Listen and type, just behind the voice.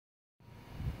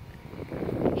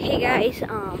Hey guys,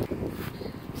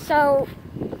 so,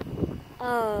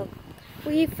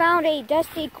 we found a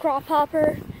dusty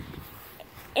Crophopper,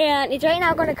 and it's right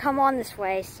now going to come on this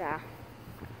way, so.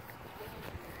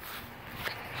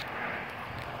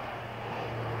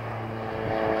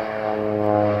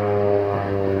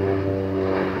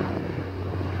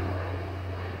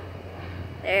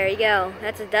 There you go,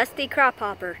 that's a dusty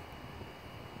Crophopper.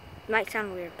 Might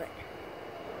sound weird, but.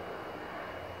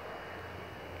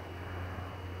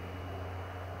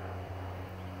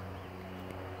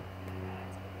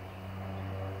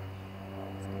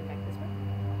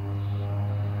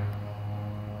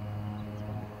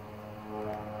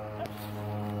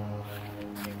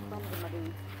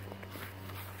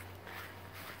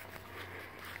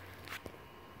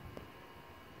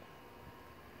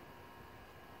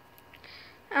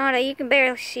 I don't know, you can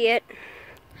barely see it.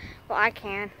 Well, I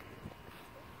can.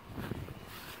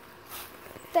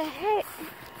 What the heck?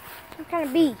 Some kind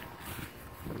of bee.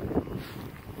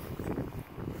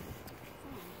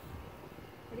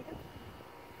 Where'd he go?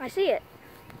 I see it.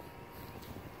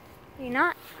 You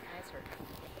not?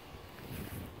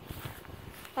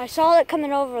 I saw it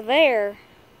coming over there,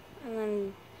 and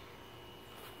then.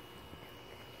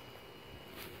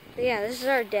 But yeah, this is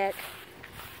our deck.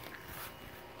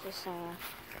 Just Man.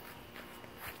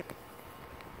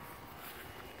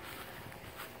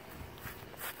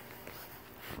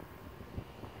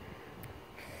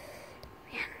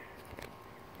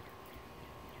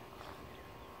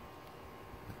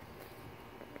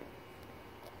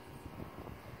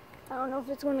 I don't know if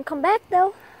it's going to come back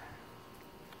though.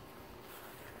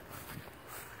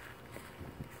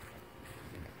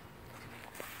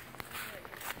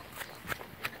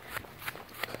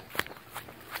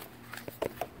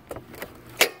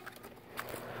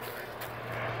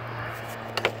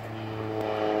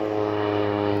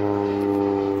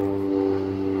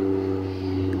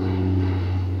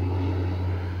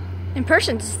 In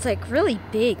person, it's like really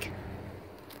big.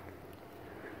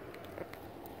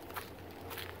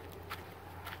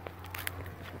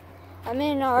 I'm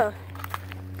in our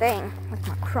thing with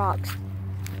my Crocs.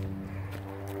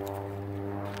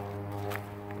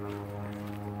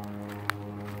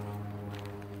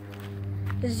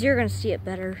 Because you're gonna see it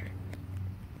better.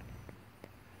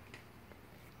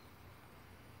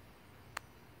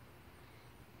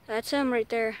 That's him right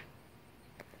there.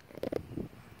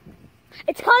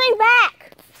 It's coming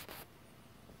back!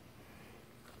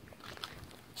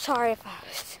 Sorry if I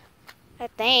was... I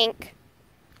think.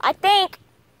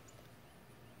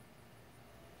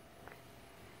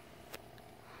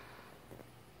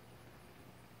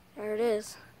 There it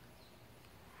is.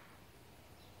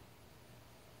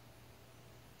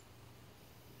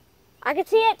 I can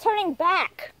see it turning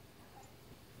back.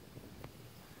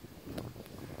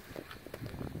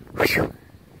 Whew.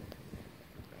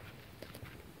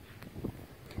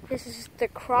 This is the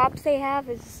crops they have.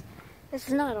 This is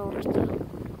not ours though.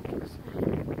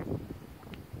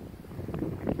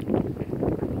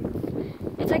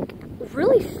 It's like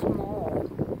really small.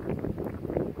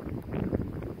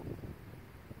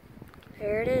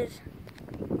 There it is.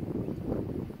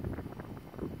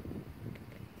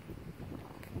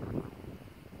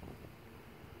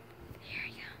 There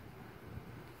you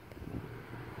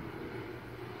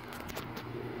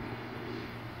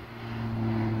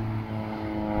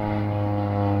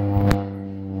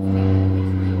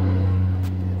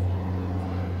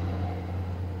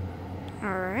go.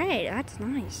 Alright, that's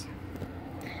nice.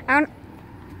 I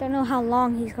don't know how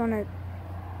long he's gonna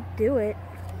do it.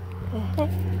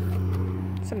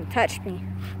 Something touched me.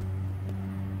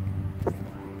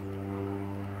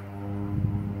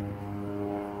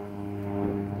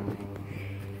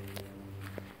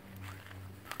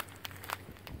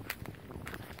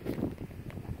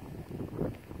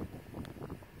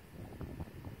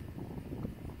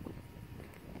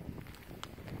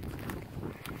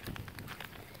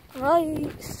 I'm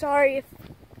really sorry if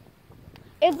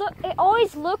it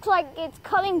always looks like it's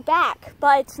coming back,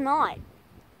 but it's not.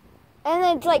 And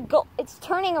then it's like it's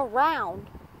turning around.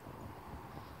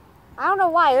 I don't know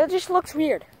why, it just looks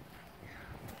weird.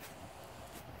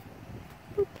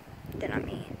 Oop, did not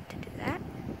mean to do that.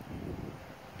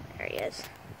 There he is.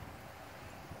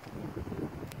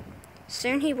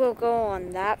 Soon he will go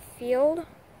on that field.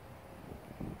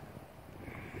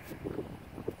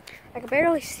 I can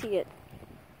barely see it.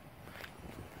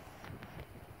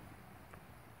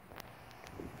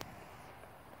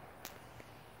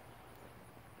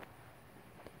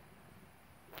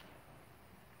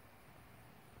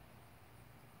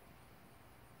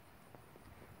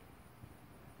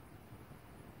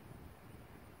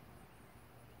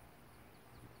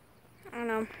 I don't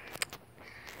know.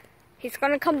 He's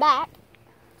gonna come back.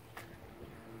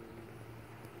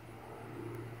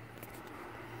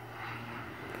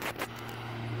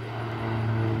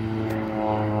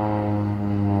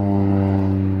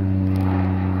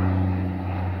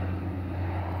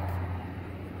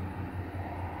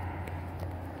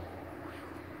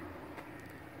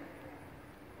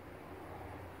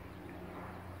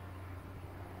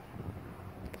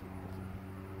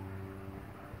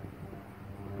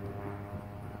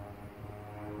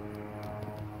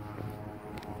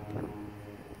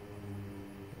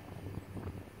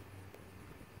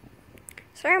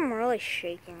 Sorry, I'm really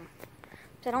shaking.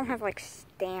 I don't have like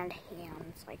stand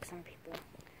hands like some people.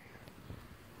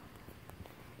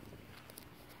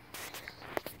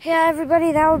 Yeah,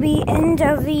 everybody, that will be end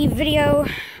of the video.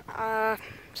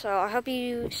 So I hope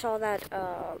you saw that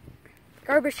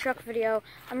garbage truck video.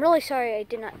 I'm really sorry I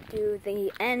did not do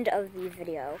the end of the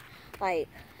video. Like,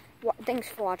 thanks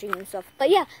for watching and stuff. But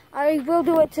yeah, I will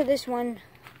do it to this one.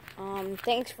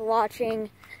 Thanks for watching,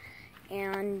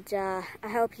 and I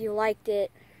hope you liked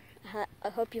it. I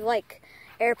hope you like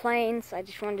airplanes. I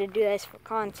just wanted to do this for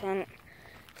content.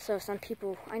 So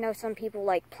I know some people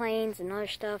like planes and other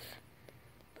stuff.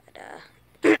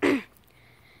 But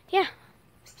yeah.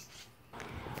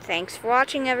 Thanks for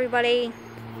watching, everybody.